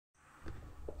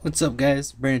What's up,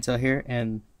 guys? Brandon here,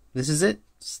 and this is it.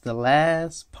 It's the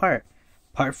last part,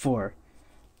 part 4.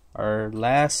 Our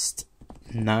last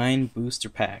 9 booster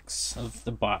packs of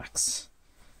the box.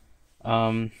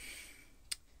 I'm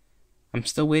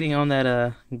still waiting on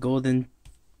that golden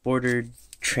bordered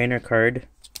trainer card.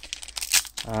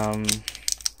 The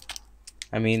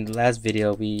last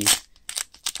video we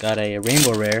got a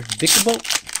rainbow rare Vikavolt.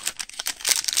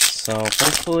 So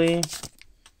hopefully,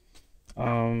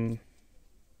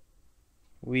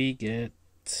 we get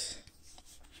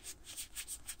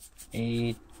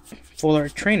a full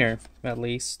art trainer at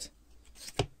least,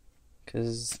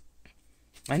 because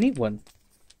I need one.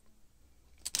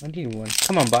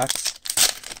 Come on, box,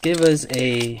 give us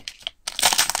a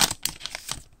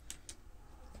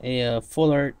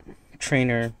full art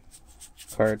trainer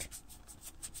card,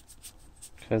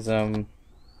 because I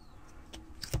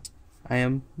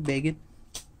am begging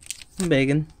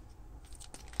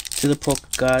to the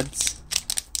Poke Gods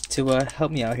to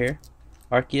help me out here.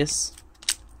 Arceus,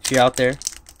 if you're out there,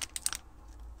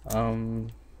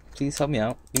 please help me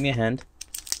out. Give me a hand.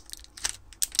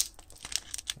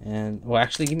 And, well,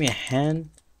 actually, give me a hand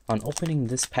on opening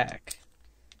this pack.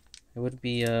 I would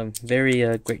be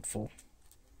very grateful.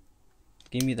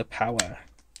 Give me the power.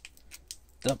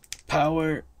 The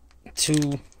power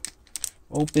to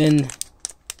open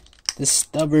this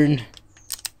stubborn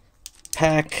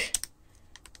pack.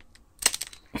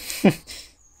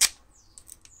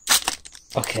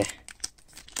 Okay.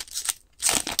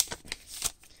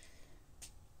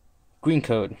 Green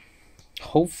code.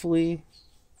 Hopefully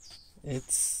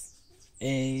it's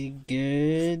a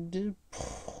good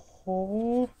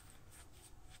pull.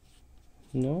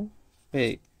 No?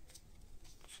 Wait.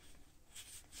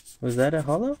 Was that a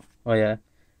hollow? Oh yeah.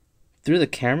 Through the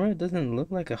camera it doesn't look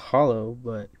like a hollow,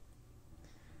 but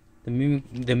the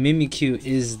Mimikyu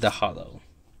is the hollow.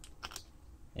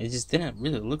 It just didn't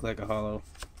really look like a hollow.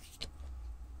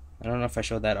 I don't know if I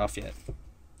showed that off yet.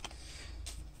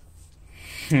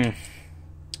 I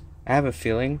have a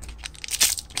feeling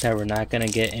that we're not gonna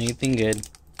get anything good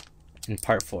in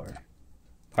part 4.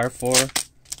 Part 4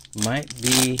 might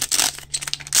be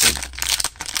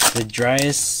the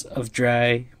driest of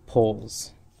dry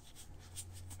pulls.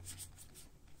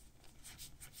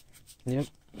 Yep,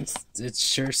 it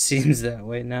sure seems that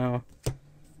way now.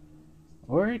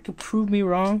 Or it could prove me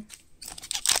wrong.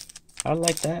 I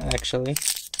like that, actually.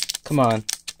 Come on.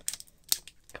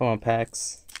 Come on,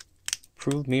 packs.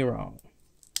 Prove me wrong.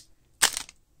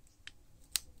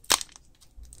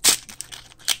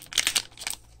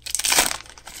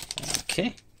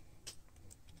 Okay.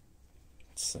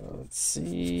 So let's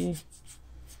see.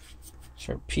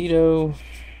 Sharpedo.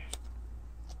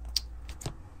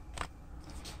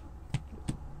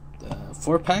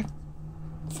 4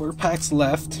 packs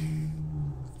left.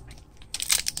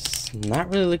 It's not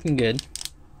really looking good.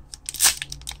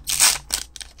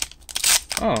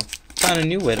 Oh, found a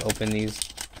new way to open these.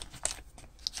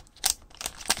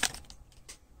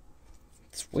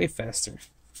 It's way faster.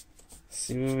 Let's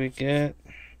see what we get.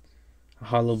 A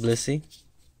hollow Blissey.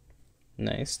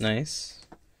 Nice, nice.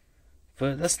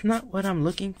 But that's not what I'm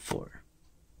looking for.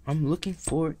 I'm looking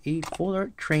for a full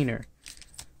art trainer.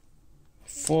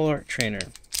 Full art trainer.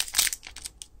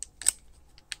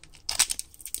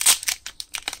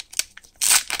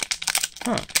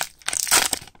 Huh.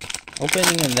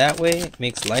 Opening them that way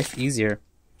makes life easier.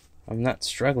 I'm not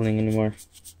struggling anymore.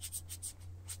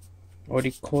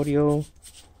 Oricorio.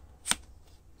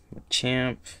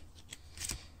 Machamp.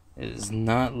 It is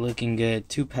not looking good.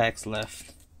 2 packs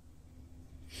left.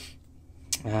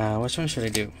 Which one should I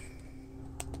do?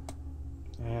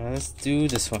 Let's do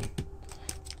this one.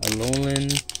 Alolan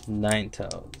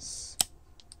Ninetales.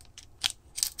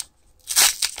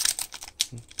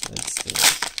 Let's do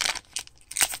it.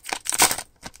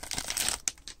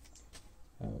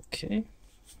 Okay.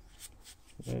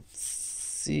 Let's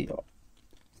see.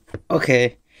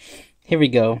 Okay. Here we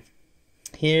go.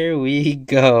 Here we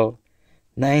go.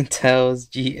 Ninetales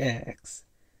GX.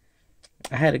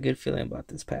 I had a good feeling about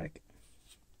this pack.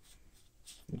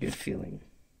 Good feeling.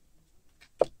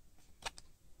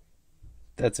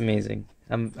 That's amazing.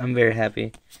 I'm very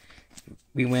happy.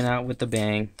 We went out with a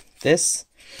bang. This,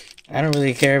 I don't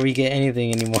really care if we get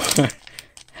anything anymore. I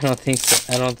don't think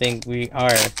so. I don't think we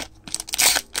are.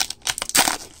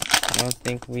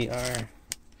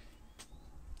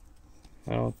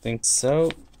 I don't think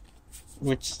so.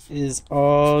 Which is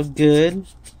all good.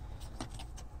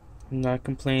 I'm not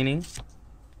complaining.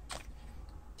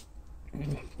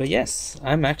 But yes,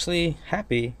 I'm actually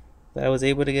happy that I was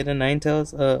able to get a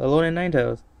Ninetales, Alolan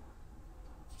Ninetales.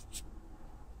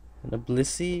 And a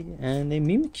Blissey and a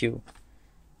Mimikyu.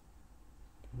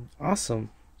 Awesome.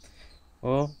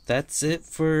 Well, that's it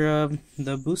for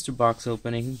the booster box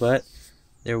opening, but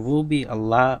there will be a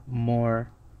lot more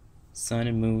Sun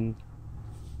and Moon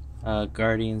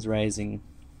Guardians Rising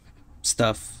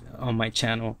stuff on my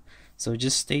channel. So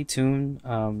just stay tuned.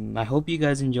 I hope you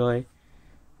guys enjoy.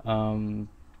 Um,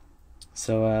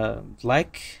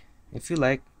 like if you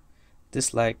like,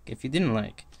 dislike if you didn't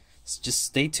like. Just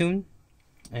stay tuned,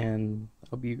 and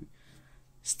I'll be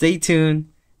stay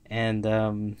tuned. And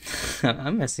I'm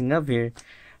messing up here.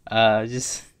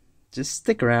 Just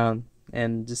stick around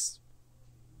and just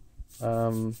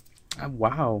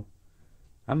wow.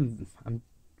 I'm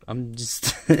I'm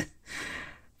just.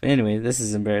 But anyway, this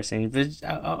is embarrassing. But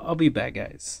I'll be back,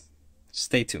 guys.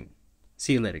 Stay tuned.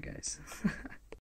 See you later, guys.